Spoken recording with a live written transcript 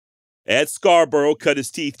Ed Scarborough cut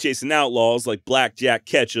his teeth chasing outlaws like Blackjack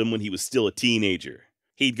Ketchum when he was still a teenager.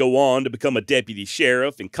 He'd go on to become a deputy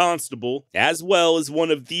sheriff and constable, as well as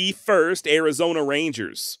one of the first Arizona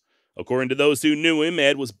Rangers. According to those who knew him,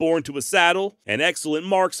 Ed was born to a saddle, an excellent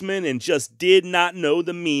marksman, and just did not know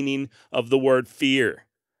the meaning of the word fear.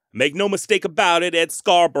 Make no mistake about it, Ed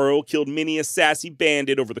Scarborough killed many a sassy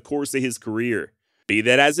bandit over the course of his career. Be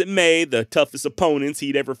that as it may, the toughest opponents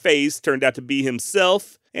he'd ever faced turned out to be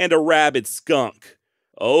himself and a rabid skunk.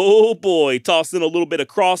 Oh boy, toss in a little bit of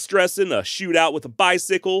cross-dressing, a shootout with a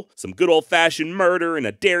bicycle, some good old-fashioned murder, and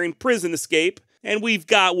a daring prison escape, and we've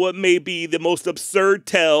got what may be the most absurd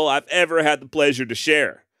tale I've ever had the pleasure to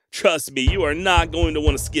share. Trust me, you are not going to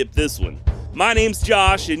want to skip this one. My name's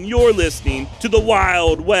Josh, and you're listening to the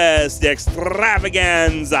Wild West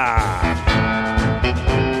Extravaganza.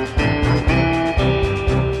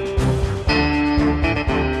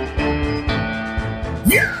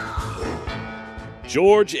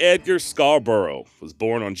 George Edgar Scarborough was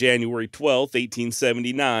born on January 12,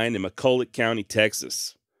 1879 in McCulloch County,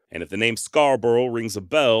 Texas. And if the name Scarborough rings a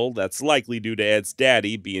bell, that's likely due to Ed's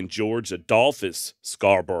daddy being George Adolphus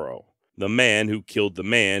Scarborough, the man who killed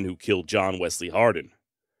John Wesley Hardin.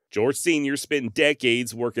 George Sr. spent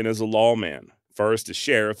decades working as a lawman, first as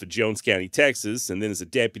sheriff of Jones County, Texas, and then as a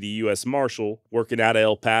deputy U.S. Marshal working out of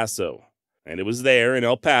El Paso. And it was there in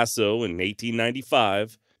El Paso in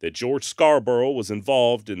 1895 that George Scarborough was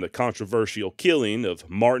involved in the controversial killing of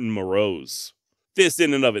Martin Moroz. This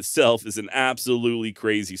in and of itself is an absolutely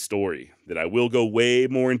crazy story that I will go way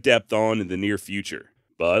more in depth on in the near future.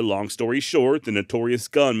 But long story short, the notorious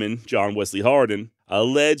gunman, John Wesley Hardin,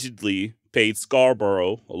 allegedly paid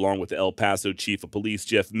Scarborough, along with the El Paso Chief of Police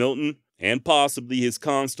Jeff Milton, and possibly his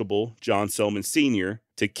constable, John Selman Sr.,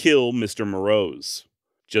 to kill Mr. Moroz.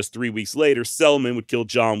 Just 3 weeks later, Selman would kill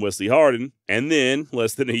John Wesley Hardin, and then,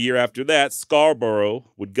 less than a year after that, Scarborough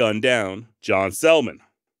would gun down John Selman.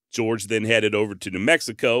 George then headed over to New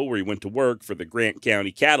Mexico, where he went to work for the Grant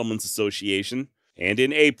County Cattlemen's Association, and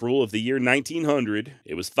in April of the year 1900,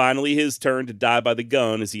 it was finally his turn to die by the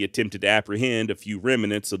gun as he attempted to apprehend a few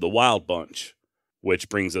remnants of the Wild Bunch. Which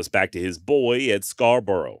brings us back to his boy, Ed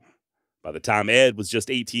Scarborough. By the time Ed was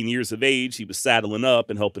just 18 years of age, he was saddling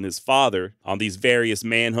up and helping his father on these various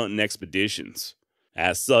manhunting expeditions.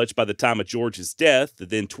 As such, by the time of George's death, the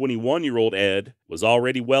then 21-year-old Ed was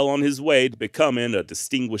already well on his way to becoming a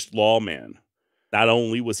distinguished lawman. Not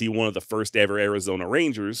only was he one of the first ever Arizona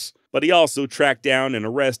Rangers, but he also tracked down and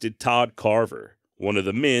arrested Todd Carver, one of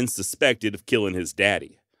the men suspected of killing his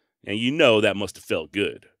daddy. And you know that must have felt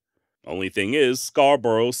good. Only thing is,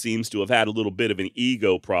 Scarborough seems to have had a little bit of an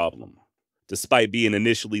ego problem. Despite being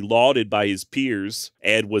initially lauded by his peers,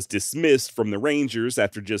 Ed was dismissed from the Rangers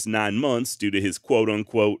after just 9 months due to his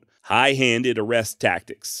quote-unquote high-handed arrest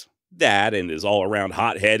tactics. That and his all-around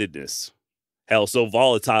hot-headedness. Hell, so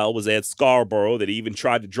volatile was Ed Scarborough that he even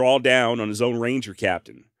tried to draw down on his own Ranger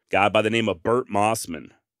captain, a guy by the name of Burt Mossman.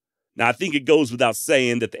 Now, I think it goes without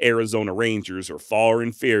saying that the Arizona Rangers are far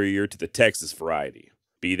inferior to the Texas variety.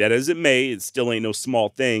 Be that as it may, it still ain't no small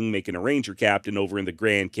thing making a Ranger captain over in the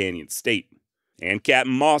Grand Canyon State. And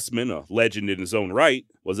Captain Mossman, a legend in his own right,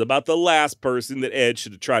 was about the last person that Ed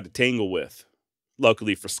should have tried to tangle with.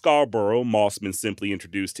 Luckily for Scarborough, Mossman simply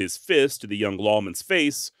introduced his fist to the young lawman's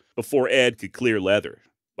face before Ed could clear leather.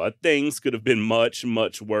 But things could have been much,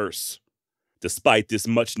 much worse. Despite this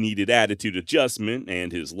much-needed attitude adjustment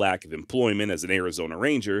and his lack of employment as an Arizona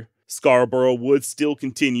Ranger, Scarborough would still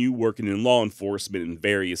continue working in law enforcement in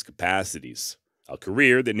various capacities. A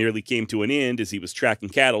career that nearly came to an end as he was tracking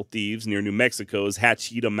cattle thieves near New Mexico's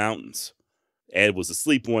Hatchita Mountains. Ed was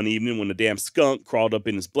asleep one evening when a damn skunk crawled up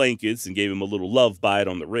in his blankets and gave him a little love bite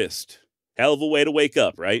on the wrist. Hell of a way to wake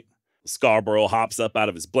up, right? Scarborough hops up out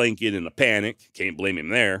of his blanket in a panic, can't blame him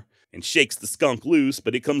there, and shakes the skunk loose,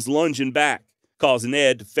 but it comes lunging back, causing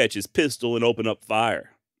Ed to fetch his pistol and open up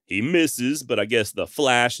fire. He misses, but I guess the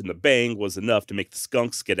flash and the bang was enough to make the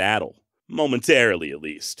skunk skedaddle. Momentarily, at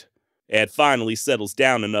least. Ed finally settles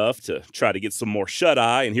down enough to try to get some more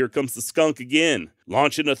shut-eye, and here comes the skunk again,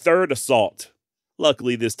 launching a third assault.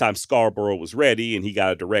 Luckily, this time Scarborough was ready, and he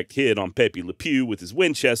got a direct hit on Pepe Le Pew with his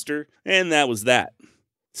Winchester, and that was that.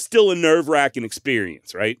 Still a nerve-wracking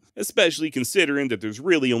experience, right? Especially considering that there's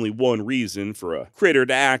really only one reason for a critter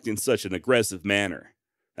to act in such an aggressive manner.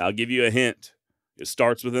 I'll give you a hint. It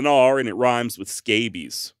starts with an R, and it rhymes with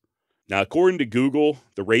scabies. Now, according to Google,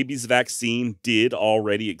 the rabies vaccine did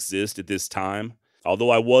already exist at this time, although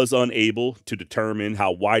I was unable to determine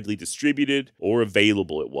how widely distributed or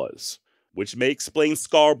available it was, which may explain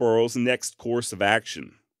Scarborough's next course of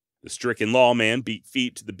action. The stricken lawman beat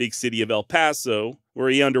feet to the big city of El Paso, where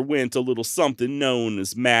he underwent a little something known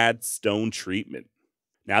as mad stone treatment.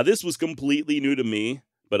 Now, this was completely new to me,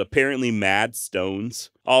 but apparently mad stones,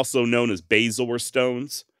 also known as bezoar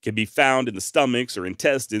stones, can be found in the stomachs or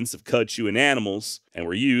intestines of Ketchum animals and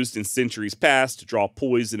were used in centuries past to draw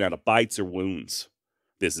poison out of bites or wounds.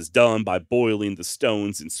 This is done by boiling the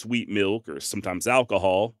stones in sweet milk or sometimes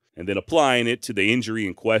alcohol and then applying it to the injury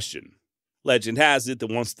in question. Legend has it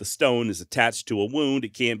that once the stone is attached to a wound,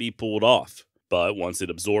 it can't be pulled off, but once it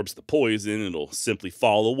absorbs the poison, it'll simply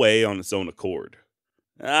fall away on its own accord.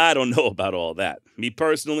 I don't know about all that. Me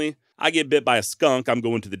personally, I get bit by a skunk, I'm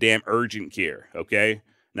going to the damn urgent care, okay?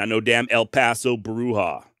 Not no damn El Paso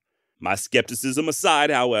Bruja. My skepticism aside,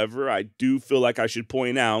 however, I do feel like I should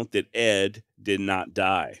point out that Ed did not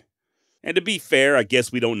die. And to be fair, I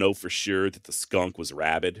guess we don't know for sure that the skunk was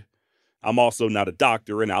rabid. I'm also not a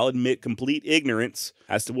doctor, and I'll admit complete ignorance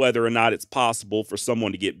as to whether or not it's possible for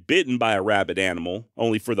someone to get bitten by a rabid animal,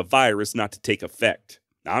 only for the virus not to take effect.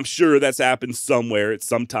 Now, I'm sure that's happened somewhere at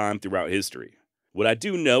some time throughout history. What I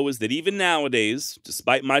do know is that even nowadays,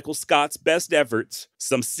 despite Michael Scott's best efforts,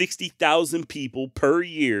 some 60,000 people per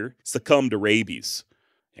year succumb to rabies.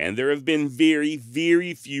 And there have been very,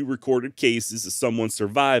 very few recorded cases of someone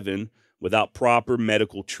surviving without proper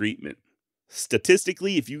medical treatment.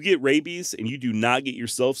 Statistically, if you get rabies and you do not get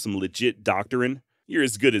yourself some legit doctoring, you're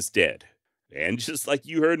as good as dead. And just like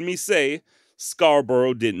you heard me say,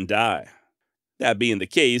 Scarborough didn't die. That being the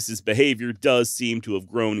case, his behavior does seem to have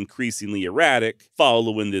grown increasingly erratic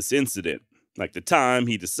following this incident, like the time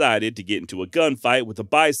he decided to get into a gunfight with a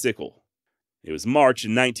bicycle. It was March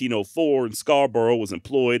in 1904 and Scarborough was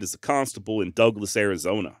employed as a constable in Douglas,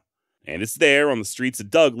 Arizona. And it's there on the streets of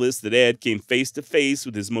Douglas that Ed came face to face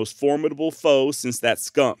with his most formidable foe since that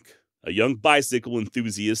skunk, a young bicycle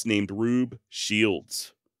enthusiast named Rube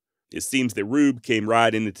Shields. It seems that Rube came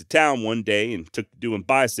riding into town one day and took to doing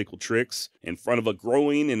bicycle tricks in front of a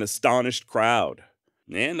growing and astonished crowd.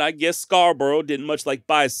 And I guess Scarborough didn't much like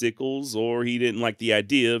bicycles, or he didn't like the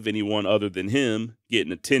idea of anyone other than him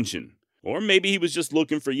getting attention. Or maybe he was just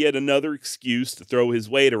looking for yet another excuse to throw his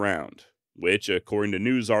weight around, which, according to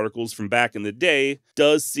news articles from back in the day,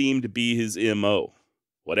 does seem to be his MO.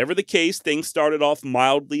 Whatever the case, things started off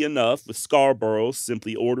mildly enough with Scarborough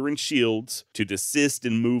simply ordering Shields to desist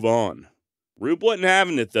and move on. Rube wasn't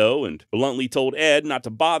having it though, and bluntly told Ed not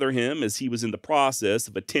to bother him as he was in the process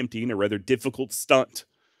of attempting a rather difficult stunt.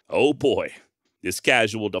 Oh boy, this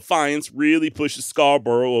casual defiance really pushes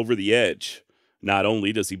Scarborough over the edge. Not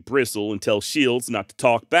only does he bristle and tell Shields not to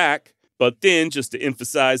talk back, but then, just to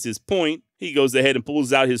emphasize his point, he goes ahead and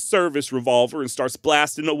pulls out his service revolver and starts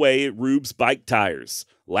blasting away at Rube's bike tires,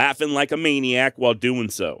 laughing like a maniac while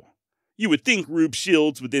doing so. You would think Rube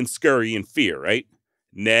Shields would then scurry in fear, right?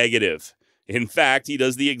 Negative. In fact, he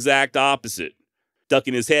does the exact opposite.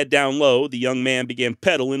 Ducking his head down low, the young man began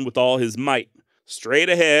pedaling with all his might, straight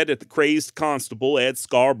ahead at the crazed constable Ed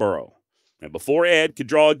Scarborough. And before Ed could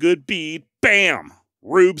draw a good bead, bam!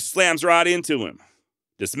 Rube slams right into him.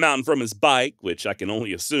 Dismounting from his bike, which I can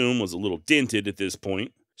only assume was a little dented at this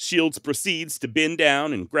point, Shields proceeds to bend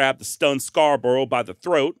down and grab the stunned Scarborough by the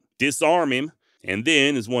throat, disarm him, and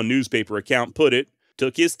then, as one newspaper account put it,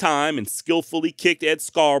 took his time and skillfully kicked Ed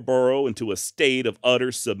Scarborough into a state of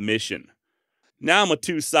utter submission. Now I'm a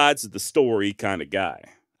two sides of the story kind of guy.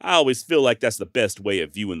 I always feel like that's the best way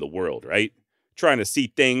of viewing the world, right? Trying to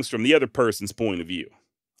see things from the other person's point of view.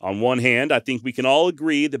 On one hand, I think we can all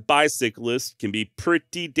agree that bicyclists can be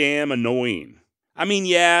pretty damn annoying. I mean,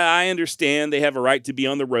 yeah, I understand they have a right to be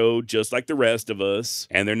on the road just like the rest of us,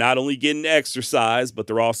 and they're not only getting exercise, but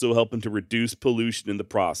they're also helping to reduce pollution in the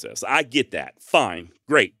process. I get that. Fine.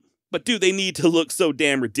 Great. But do they need to look so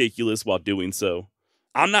damn ridiculous while doing so?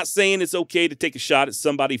 I'm not saying it's okay to take a shot at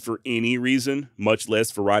somebody for any reason, much less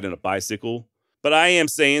for riding a bicycle. But I am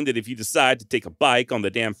saying that if you decide to take a bike on the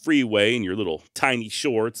damn freeway in your little tiny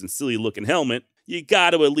shorts and silly-looking helmet, you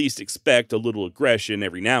gotta at least expect a little aggression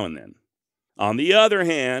every now and then. On the other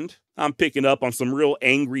hand, I'm picking up on some real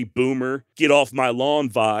angry boomer, get-off-my-lawn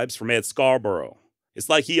vibes from Ed Scarborough. It's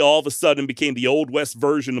like he all of a sudden became the Old West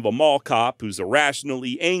version of a mall cop who's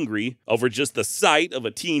irrationally angry over just the sight of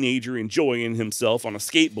a teenager enjoying himself on a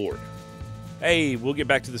skateboard. Hey, we'll get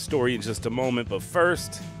back to the story in just a moment, but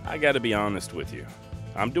first, I gotta be honest with you.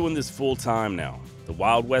 I'm doing this full time now. The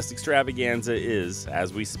Wild West extravaganza is,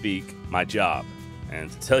 as we speak, my job.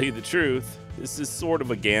 And to tell you the truth, this is sort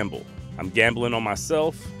of a gamble. I'm gambling on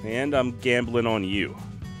myself, and I'm gambling on you.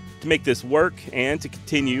 To make this work, and to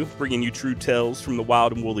continue bringing you true tales from the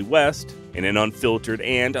Wild and Woolly West, in an unfiltered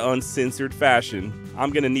and uncensored fashion,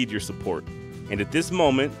 I'm gonna need your support. And at this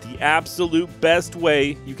moment, the absolute best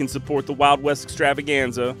way you can support the Wild West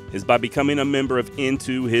Extravaganza is by becoming a member of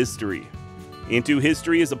Into History. Into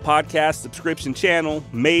History is a podcast subscription channel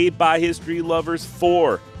made by history lovers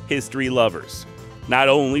for history lovers. Not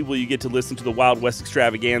only will you get to listen to the Wild West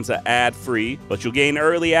Extravaganza ad-free, but you'll gain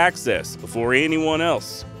early access before anyone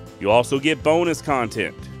else. You'll also get bonus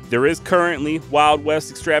content. There is currently Wild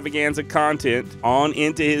West Extravaganza content on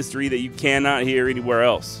Into History that you cannot hear anywhere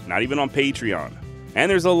else, not even on Patreon.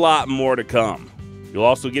 And there's a lot more to come. You'll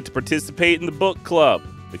also get to participate in the book club,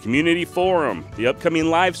 the community forum, the upcoming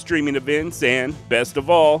live streaming events, and, best of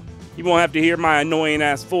all, you won't have to hear my annoying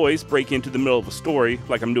ass voice break into the middle of a story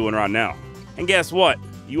like I'm doing right now. And guess what?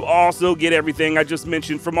 You also get everything I just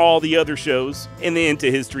mentioned from all the other shows in the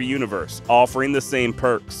Into History universe, offering the same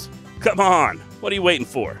perks. Come on! What are you waiting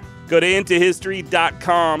for? Go to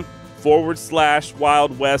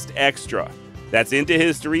intohistory.com/Wild West Extra. That's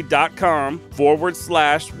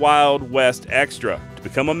intohistory.com/Wild West Extra to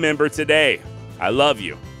become a member today. I love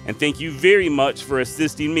you, and thank you very much for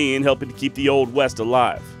assisting me in helping to keep the Old West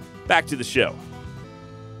alive. Back to the show.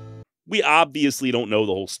 We obviously don't know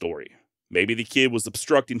the whole story. Maybe the kid was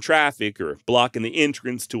obstructing traffic or blocking the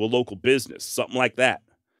entrance to a local business, something like that.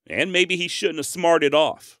 And maybe he shouldn't have smarted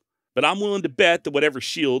off. But I'm willing to bet that whatever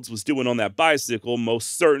Shields was doing on that bicycle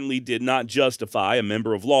most certainly did not justify a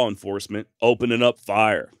member of law enforcement opening up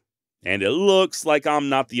fire. And it looks like I'm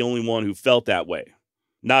not the only one who felt that way.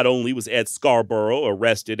 Not only was Ed Scarborough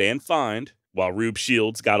arrested and fined, while Rube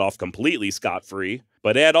Shields got off completely scot-free,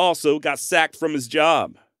 but Ed also got sacked from his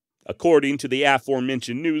job. According to the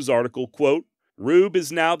aforementioned news article, quote, Rube is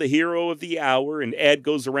now the hero of the hour and Ed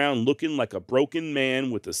goes around looking like a broken man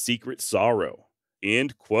with a secret sorrow.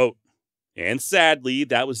 End quote. And sadly,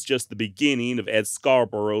 that was just the beginning of Ed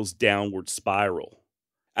Scarborough's downward spiral.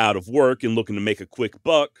 Out of work and looking to make a quick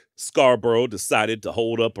buck, Scarborough decided to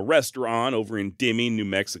hold up a restaurant over in Deming, New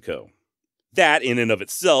Mexico. That in and of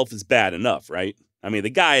itself is bad enough, right? I mean, the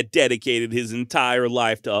guy had dedicated his entire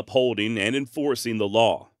life to upholding and enforcing the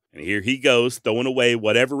law. And here he goes, throwing away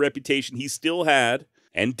whatever reputation he still had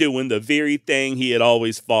and doing the very thing he had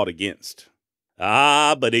always fought against.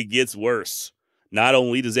 But it gets worse. Not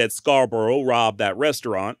only does Ed Scarborough rob that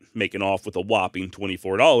restaurant, making off with a whopping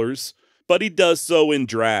 $24, but he does so in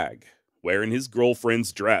drag, wearing his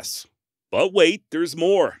girlfriend's dress. But wait, there's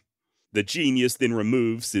more. The genius then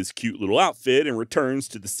removes his cute little outfit and returns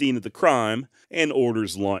to the scene of the crime and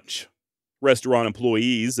orders lunch. Restaurant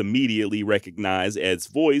employees immediately recognize Ed's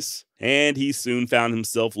voice, and he soon found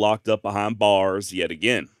himself locked up behind bars yet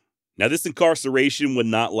again. Now, this incarceration would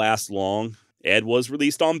not last long. Ed was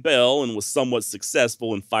released on bail and was somewhat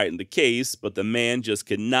successful in fighting the case, but the man just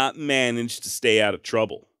could not manage to stay out of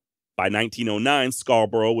trouble. By 1909,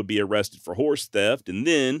 Scarborough would be arrested for horse theft, and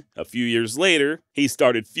then, a few years later, he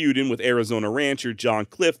started feuding with Arizona rancher John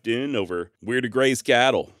Clifton over where to graze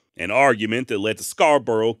cattle. An argument that led to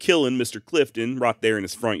Scarborough killing Mr. Clifton right there in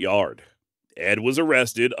his front yard. Ed was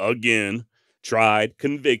arrested again, tried,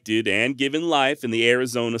 convicted, and given life in the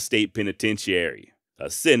Arizona State Penitentiary, a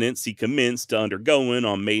sentence he commenced to undergoing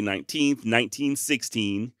on May 19,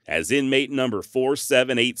 1916, as inmate number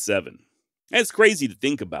 4787. It's crazy to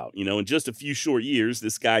think about, in just a few short years,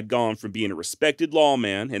 this guy had gone from being a respected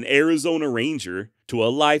lawman, an Arizona ranger, to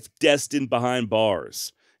a life destined behind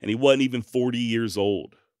bars, and he wasn't even 40 years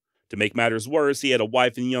old. To make matters worse, he had a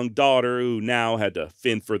wife and young daughter who now had to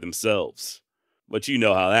fend for themselves. But you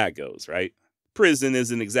know how that goes, right? Prison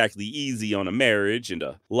isn't exactly easy on a marriage, and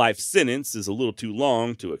a life sentence is a little too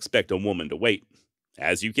long to expect a woman to wait.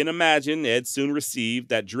 As you can imagine, Ed soon received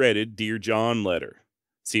that dreaded Dear John letter.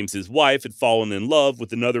 Seems his wife had fallen in love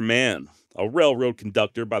with another man, a railroad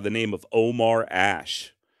conductor by the name of Omar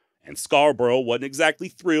Ashe. And Scarborough wasn't exactly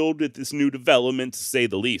thrilled at this new development, to say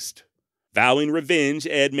the least. Vowing revenge,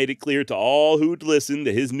 Ed made it clear to all who'd listened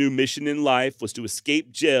that his new mission in life was to escape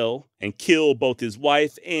jail and kill both his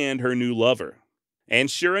wife and her new lover. And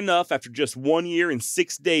sure enough, after just 1 year and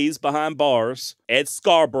 6 days behind bars, Ed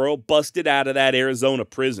Scarborough busted out of that Arizona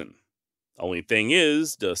prison. Only thing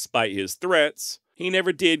is, despite his threats, he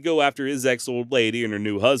never did go after his ex-old lady and her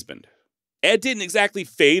new husband. Ed didn't exactly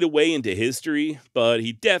fade away into history, but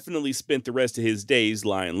he definitely spent the rest of his days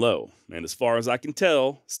lying low, and as far as I can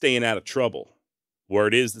tell, staying out of trouble.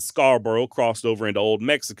 Word is that Scarborough crossed over into Old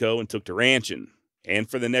Mexico and took to ranching, and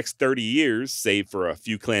for the next 30 years, save for a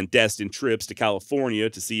few clandestine trips to California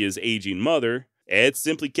to see his aging mother, Ed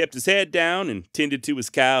simply kept his head down and tended to his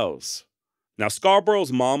cows. Now,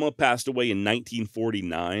 Scarborough's mama passed away in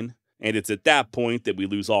 1949, and it's at that point that we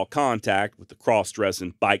lose all contact with the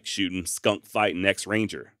cross-dressing, bike-shooting, skunk-fighting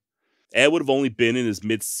ex-ranger. Ed would have only been in his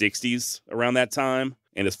mid-60s around that time,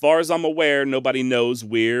 and as far as I'm aware, nobody knows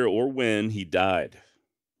where or when he died.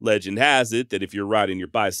 Legend has it that if you're riding your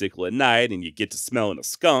bicycle at night and you get to smelling a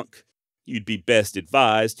skunk, you'd be best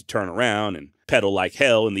advised to turn around and pedal like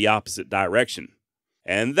hell in the opposite direction.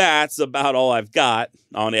 And that's about all I've got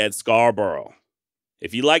on Ed Scarborough.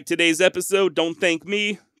 If you liked today's episode, don't thank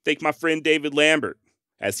me, thank my friend David Lambert,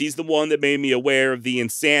 as he's the one that made me aware of the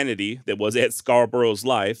insanity that was Ed Scarborough's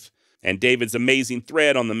life, and David's amazing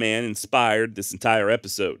thread on the man inspired this entire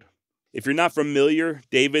episode. If you're not familiar,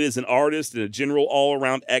 David is an artist and a general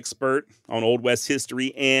all-around expert on Old West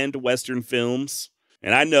history and Western films.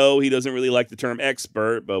 And I know he doesn't really like the term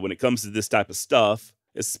expert, but when it comes to this type of stuff,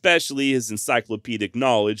 especially his encyclopedic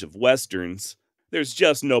knowledge of Westerns, there's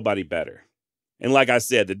just nobody better. And like I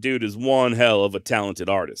said, the dude is one hell of a talented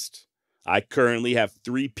artist. I currently have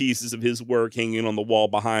 3 pieces of his work hanging on the wall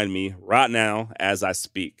behind me right now as I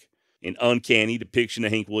speak. An uncanny depiction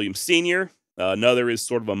of Hank Williams Sr., another is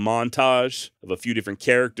sort of a montage of a few different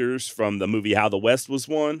characters from the movie How the West Was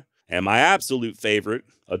Won, and my absolute favorite,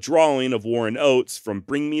 a drawing of Warren Oates from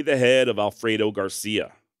Bring Me the Head of Alfredo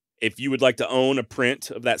Garcia. If you would like to own a print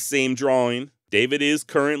of that same drawing, David is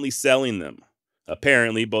currently selling them.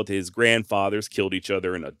 Apparently, both his grandfathers killed each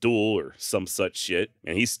other in a duel or some such shit,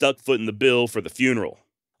 and he stuck footing the bill for the funeral.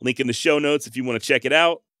 Link in the show notes if you want to check it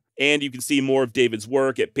out, and you can see more of David's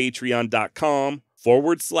work at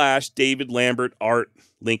patreon.com/David Lambert Art.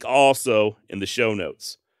 Link also in the show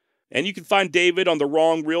notes. And you can find David on the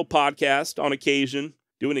Wrong Real podcast on occasion,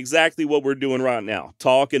 doing exactly what we're doing right now,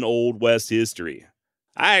 talking Old West history.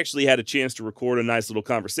 I actually had a chance to record a nice little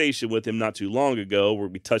conversation with him not too long ago where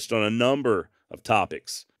we touched on a number of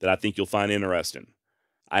topics that I think you'll find interesting.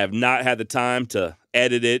 I have not had the time to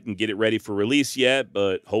edit it and get it ready for release yet,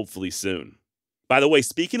 but hopefully soon. By the way,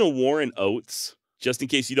 speaking of Warren Oates, just in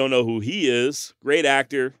case you don't know who he is, great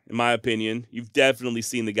actor, in my opinion. You've definitely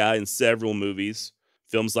seen the guy in several movies.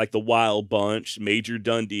 Films like The Wild Bunch, Major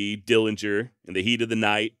Dundee, Dillinger, In the Heat of the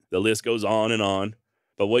Night. The list goes on and on.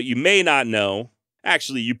 But what you may not know,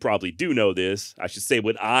 actually you probably do know this, I should say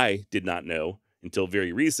what I did not know until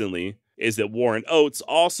very recently, is that Warren Oates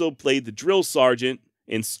also played the drill sergeant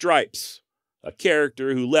in Stripes, a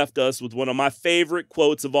character who left us with one of my favorite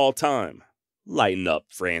quotes of all time. Lighten up,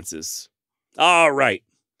 Francis. All right,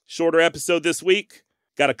 shorter episode this week.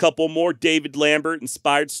 Got a couple more David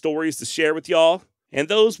Lambert-inspired stories to share with y'all, and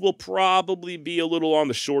those will probably be a little on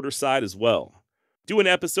the shorter side as well. Doing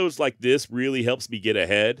episodes like this really helps me get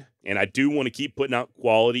ahead, and I do want to keep putting out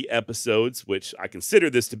quality episodes, which I consider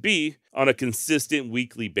this to be, on a consistent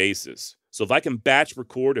weekly basis. So if I can batch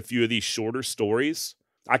record a few of these shorter stories,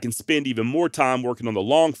 I can spend even more time working on the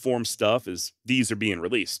long-form stuff as these are being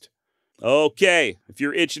released. Okay, if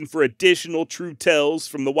you're itching for additional true tells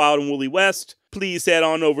from the Wild and Woolly West, please head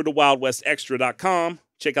on over to wildwestextra.com,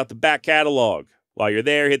 check out the back catalog. While you're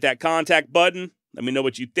there, hit that contact button, let me know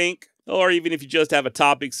what you think, or even if you just have a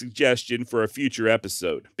topic suggestion for a future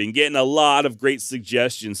episode. Been getting a lot of great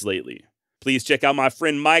suggestions lately. Please check out my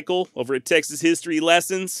friend Michael over at Texas History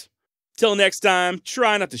Lessons. Till next time,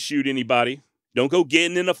 try not to shoot anybody. Don't go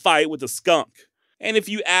getting in a fight with a skunk. And if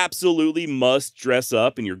you absolutely must dress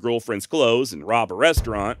up in your girlfriend's clothes and rob a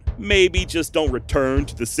restaurant, maybe just don't return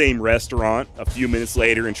to the same restaurant a few minutes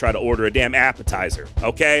later and try to order a damn appetizer,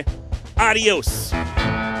 okay? Adios!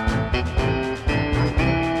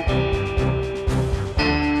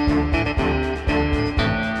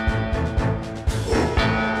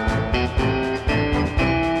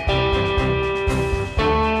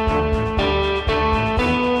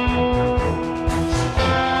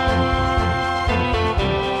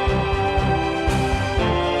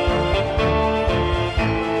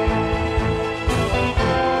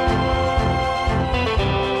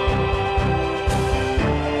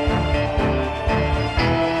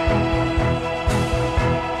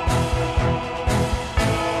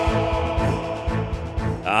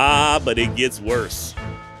 But it gets worse.